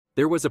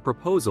There was a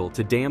proposal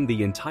to dam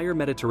the entire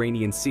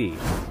Mediterranean Sea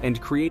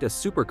and create a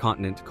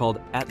supercontinent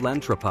called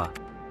Atlantropa.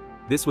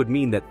 This would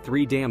mean that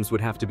 3 dams would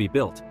have to be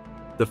built.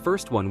 The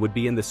first one would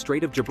be in the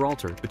Strait of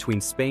Gibraltar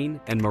between Spain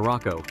and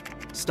Morocco,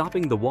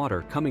 stopping the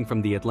water coming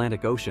from the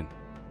Atlantic Ocean.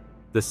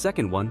 The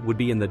second one would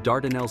be in the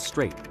Dardanelles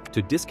Strait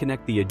to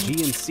disconnect the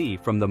Aegean Sea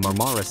from the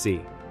Marmara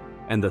Sea.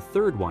 And the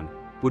third one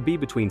would be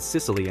between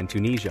Sicily and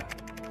Tunisia.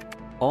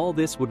 All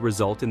this would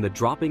result in the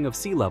dropping of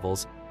sea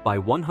levels by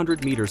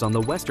 100 meters on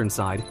the western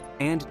side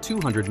and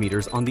 200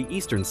 meters on the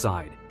eastern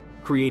side,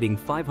 creating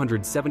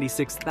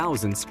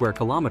 576,000 square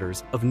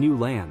kilometers of new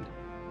land.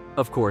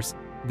 Of course,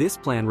 this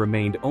plan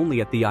remained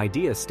only at the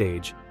idea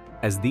stage,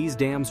 as these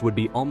dams would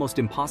be almost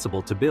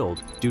impossible to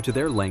build due to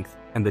their length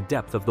and the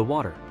depth of the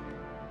water.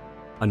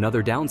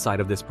 Another downside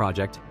of this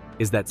project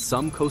is that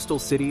some coastal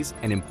cities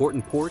and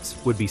important ports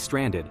would be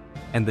stranded,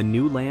 and the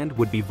new land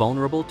would be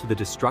vulnerable to the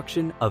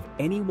destruction of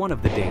any one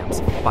of the dams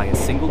by a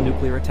single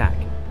nuclear attack.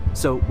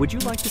 So, would you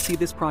like to see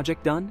this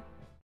project done?